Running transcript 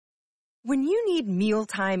When you need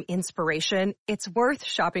mealtime inspiration, it's worth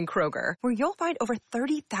shopping Kroger, where you'll find over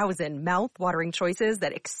 30,000 mouth-watering choices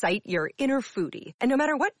that excite your inner foodie. And no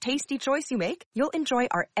matter what tasty choice you make, you'll enjoy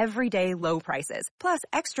our everyday low prices, plus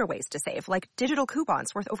extra ways to save, like digital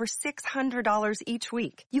coupons worth over $600 each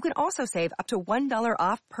week. You can also save up to $1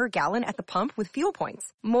 off per gallon at the pump with fuel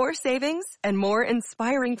points. More savings and more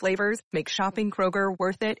inspiring flavors make shopping Kroger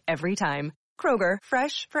worth it every time. Kroger,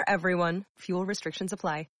 fresh for everyone. Fuel restrictions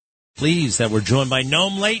apply. Pleased that we're joined by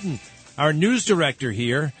Noam Laden, our news director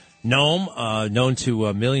here. Noam, known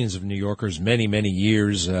to millions of New Yorkers, many, many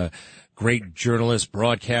years, great journalist,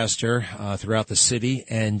 broadcaster throughout the city,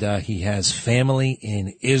 and he has family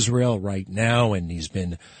in Israel right now, and he's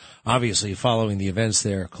been obviously following the events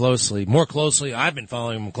there closely. More closely, I've been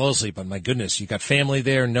following them closely, but my goodness, you got family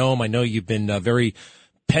there, Noam. I know you've been very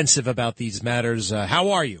pensive about these matters.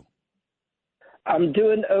 How are you? I'm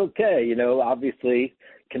doing okay. Obviously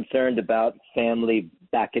concerned about family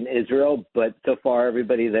back in Israel, but so far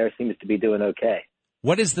everybody there seems to be doing okay.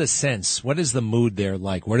 What is the sense? What is the mood there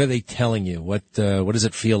like? What are they telling you? What does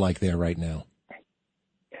it feel like there right now?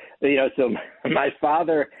 So my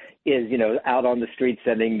father is, out on the street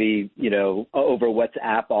sending me, over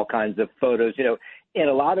WhatsApp, all kinds of photos. In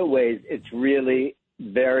a lot of ways, it's really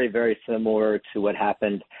very, very similar to what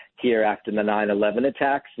happened here after the 9/11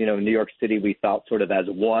 attacks. In New York City, we felt sort of as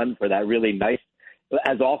one for that really nice,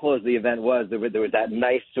 as awful as the event was, there was that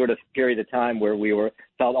nice sort of period of time where we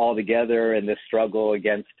felt all together in this struggle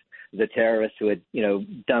against the terrorists who had,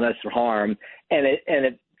 done us harm. And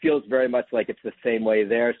it feels very much like it's the same way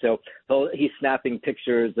there. So he's snapping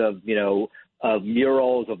pictures of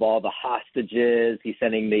murals of all the hostages. He's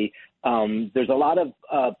sending me, there's a lot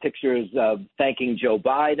of pictures of thanking Joe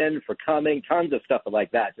Biden for coming, tons of stuff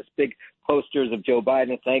like that, just big posters of Joe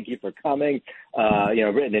Biden, thank you for coming,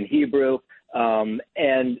 written in Hebrew.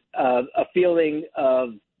 And a feeling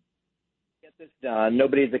of get this done.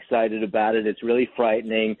 Nobody's excited about it. It's really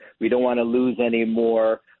frightening. We don't want to lose any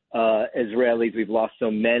more Israelis. We've lost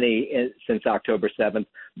so many since October 7th.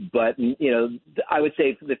 But, I would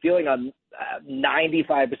say the feeling on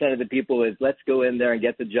 95% of the people is let's go in there and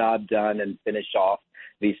get the job done and finish off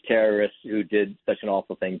these terrorists who did such an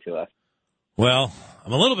awful thing to us. Well,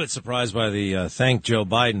 I'm a little bit surprised by the thank Joe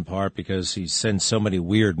Biden part because he sends so many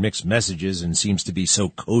weird mixed messages and seems to be so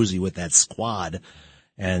cozy with that squad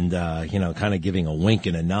and, kind of giving a wink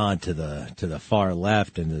and a nod to the far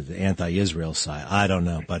left and the anti-Israel side. I don't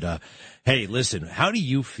know. But, hey, listen, how do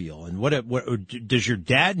you feel? And what does your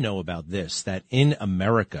dad know about this, that in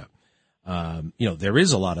America, there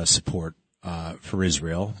is a lot of support for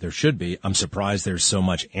Israel. There should be. I'm surprised there's so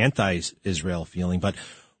much anti-Israel feeling, but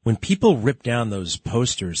when people rip down those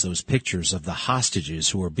posters, those pictures of the hostages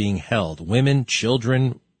who are being held, women,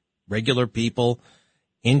 children, regular people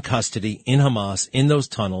in custody, in Hamas, in those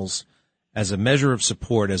tunnels, as a measure of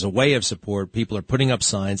support, as a way of support, people are putting up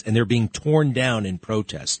signs and they're being torn down in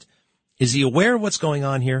protest. Is he aware of what's going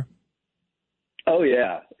on here? Oh,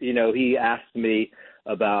 yeah. He asked me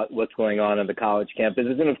about what's going on the college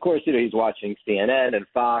campuses. And, of course, he's watching CNN and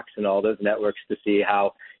Fox and all those networks to see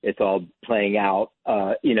how it's all playing out,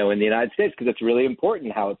 in the United States, because it's really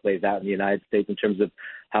important how it plays out in the United States in terms of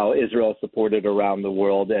how Israel is supported around the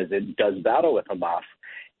world as it does battle with Hamas.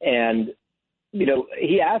 And,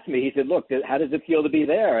 he asked me, he said, look, how does it feel to be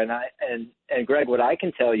there? And Greg, what I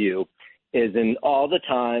can tell you is in all the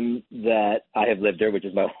time that I have lived there, which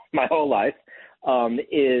is my whole life,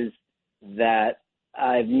 is that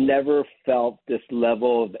I've never felt this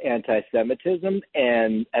level of anti-Semitism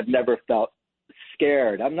and I've never felt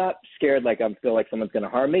scared. I'm not scared like I feel like someone's going to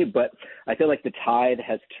harm me, but I feel like the tide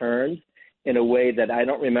has turned in a way that I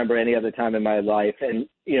don't remember any other time in my life. And,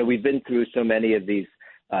 we've been through so many of these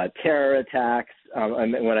terror attacks.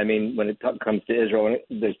 When it comes to Israel,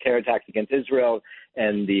 there's terror attacks against Israel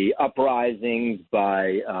and the uprisings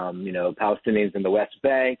by, Palestinians in the West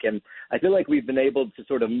Bank. And I feel like we've been able to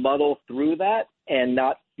sort of muddle through that and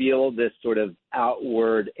not feel this sort of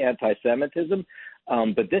outward anti-Semitism.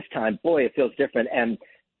 But this time, boy, it feels different. And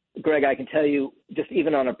Greg, I can tell you, just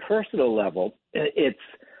even on a personal level,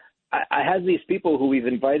 I have these people who we've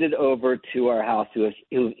invited over to our house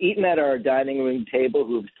who've eaten at our dining room table,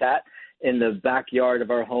 who've sat in the backyard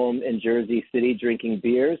of our home in Jersey City drinking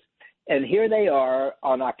beers. And here they are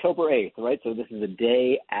on October 8th, right? So this is a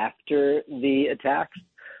day after the attacks,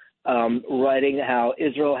 writing how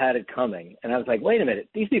Israel had it coming. And I was like, wait a minute,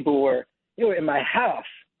 these people were in my house,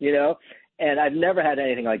 and I've never had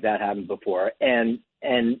anything like that happen before. And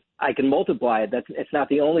I can multiply it. It's not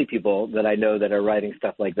the only people that I know that are writing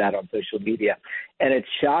stuff like that on social media. And it's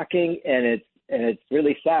shocking and it's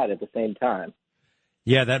really sad at the same time.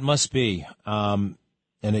 Yeah, that must be. And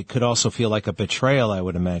it could also feel like a betrayal, I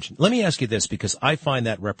would imagine. Let me ask you this, because I find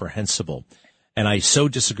that reprehensible, and I so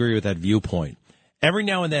disagree with that viewpoint. Every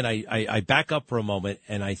now and then I back up for a moment,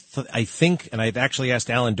 and I think, and I've actually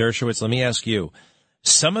asked Alan Dershowitz, let me ask you,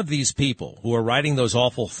 some of these people who are writing those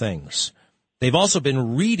awful things, they've also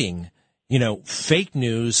been reading, fake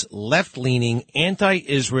news, left-leaning,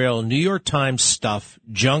 anti-Israel, New York Times stuff,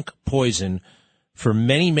 junk, poison, for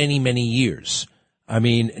many, many, many years. I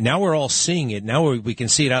mean, now we're all seeing it. Now we can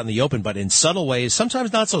see it out in the open, but in subtle ways,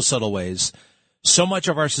 sometimes not so subtle ways. So much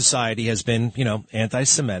of our society has been,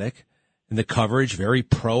 anti-Semitic, and the coverage very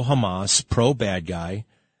pro-Hamas, pro-bad guy,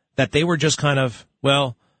 that they were just kind of,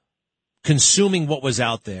 consuming what was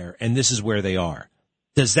out there, and this is where they are.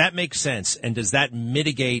 Does that make sense, and does that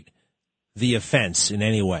mitigate the offense in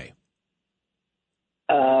any way?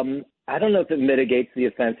 I don't know if it mitigates the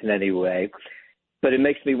offense in any way. But it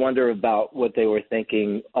makes me wonder about what they were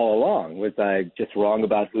thinking all along. Was I just wrong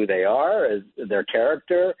about who they are, their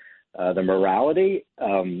character, their morality,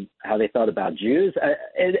 how they thought about Jews?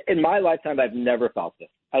 In my lifetime, I've never felt this.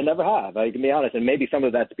 I never have. I can be honest. And maybe some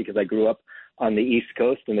of that's because I grew up on the East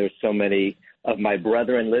Coast, and there's so many of my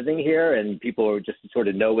brethren living here, and people just sort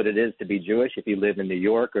of know what it is to be Jewish if you live in New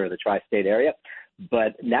York or the tri-state area.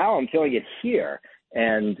 But now I'm feeling it here,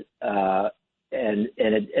 and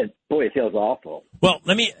boy, it feels awful. Well,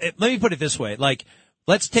 let me put it this way. Like,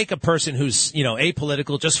 let's take a person who's,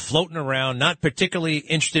 apolitical, just floating around, not particularly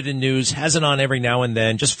interested in news, has it on every now and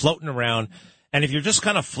then, just floating around. And if you're just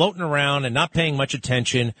kind of floating around and not paying much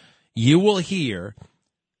attention, you will hear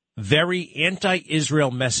very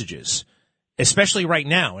anti-Israel messages, especially right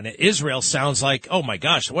now. And Israel sounds like, oh my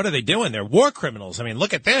gosh, what are they doing? They're war criminals. I mean,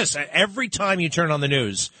 look at this. Every time you turn on the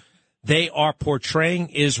news, they are portraying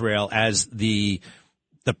Israel as the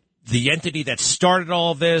entity that started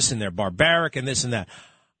all this, and they're barbaric and this and that.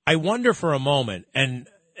 I wonder for a moment, and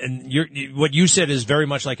what you said is very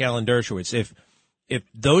much like Alan Dershowitz. If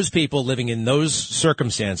those people living in those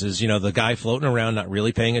circumstances, the guy floating around not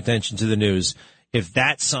really paying attention to the news, if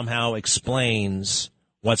that somehow explains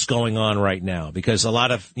what's going on right now, because a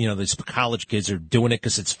lot of these college kids are doing it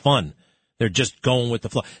because it's fun. They're just going with the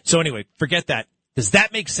flow. So anyway, forget that. Does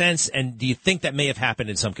that make sense? And do you think that may have happened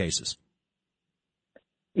in some cases?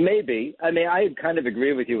 Maybe. I mean, I kind of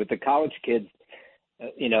agree with you with the college kids.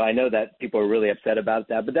 I know that people are really upset about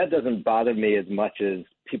that, but that doesn't bother me as much as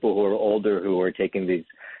people who are older who are taking these,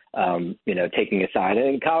 taking a side.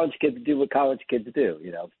 And college kids do what college kids do,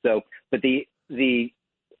 So, but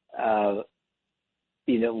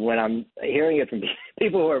when I'm hearing it from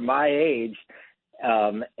people who are my age,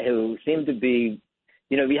 who seem to be,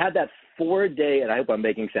 we had that 4-day, and I hope I'm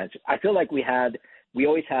making sense. I feel like we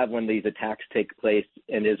always have, when these attacks take place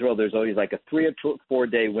in Israel, there's always like a 3 or 4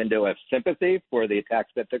 day window of sympathy for the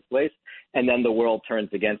attacks that took place, and then the world turns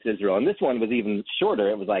against Israel. And this one was even shorter.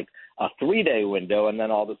 It was like a 3-day window, and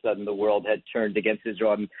then all of a sudden the world had turned against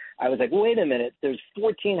Israel. And I was like, wait a minute, there's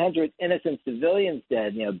 1,400 innocent civilians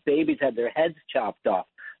dead. Babies had their heads chopped off.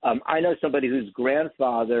 I know somebody whose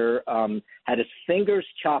grandfather had his fingers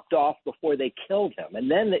chopped off before they killed him. And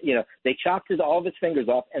then, they chopped all of his fingers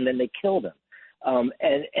off, and then they killed him.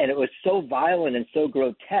 And it was so violent and so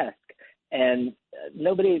grotesque. And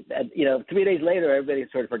nobody, 3 days later, everybody had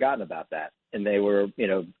sort of forgotten about that. And they were,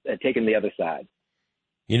 had taken the other side.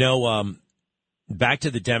 Back to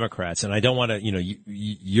the Democrats, and I don't want to,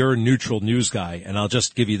 you're a neutral news guy, and I'll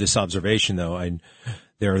just give you this observation, though.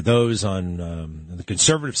 There are those on the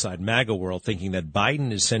conservative side, MAGA world, thinking that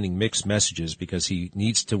Biden is sending mixed messages because he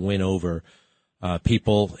needs to win over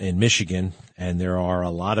people in Michigan, and there are a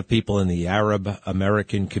lot of people in the Arab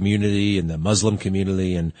American community and the Muslim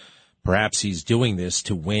community, and perhaps he's doing this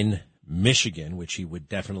to win Michigan, which he would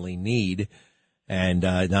definitely need. And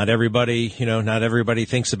not everybody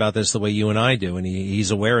thinks about this the way you and I do, and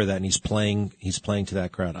he's aware of that, and he's playing to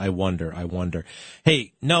that crowd. I wonder.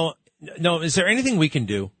 Hey, no, is there anything we can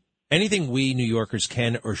do? Anything we New Yorkers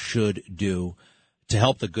can or should do to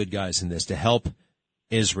help the good guys in this, to help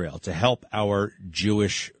Israel, to help our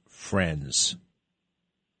Jewish friends?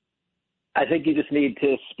 I think you just need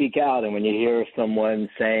to speak out. And when you hear someone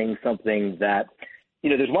saying something that,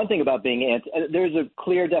 there's one thing about being there's a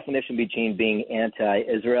clear definition between being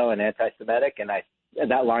anti-Israel and anti-Semitic. And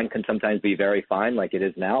that line can sometimes be very fine, like it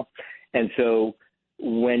is now. And so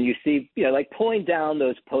when you see, like pulling down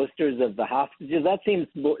those posters of the hostages, that seems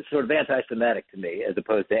sort of anti-Semitic to me as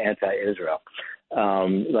opposed to anti-Israel.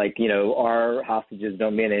 Our hostages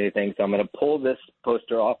don't mean anything, so I'm going to pull this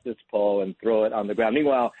poster off this pole and throw it on the ground.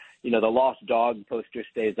 Meanwhile, the lost dog poster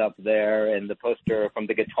stays up there, and the poster from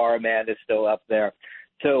the Guitar Man is still up there.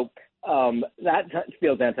 So that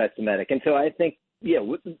feels anti-Semitic. And so I think,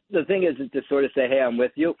 the thing is to sort of say, hey, I'm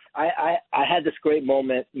with you. I had this great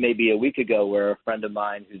moment maybe a week ago where a friend of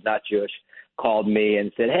mine who's not Jewish called me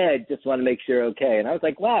and said, hey, I just want to make sure you're okay. And I was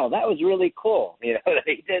like, wow, that was really cool. That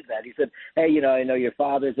he did that. He said, hey, I know your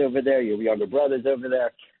father's over there, your younger brother's over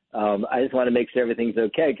there. I just want to make sure everything's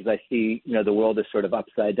okay because I see, the world is sort of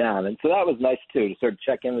upside down. And so that was nice, too, to sort of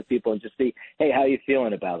check in with people and just see, hey, how are you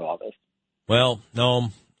feeling about all this? Well,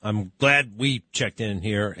 Noam, I'm glad we checked in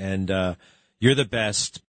here, and you're the best.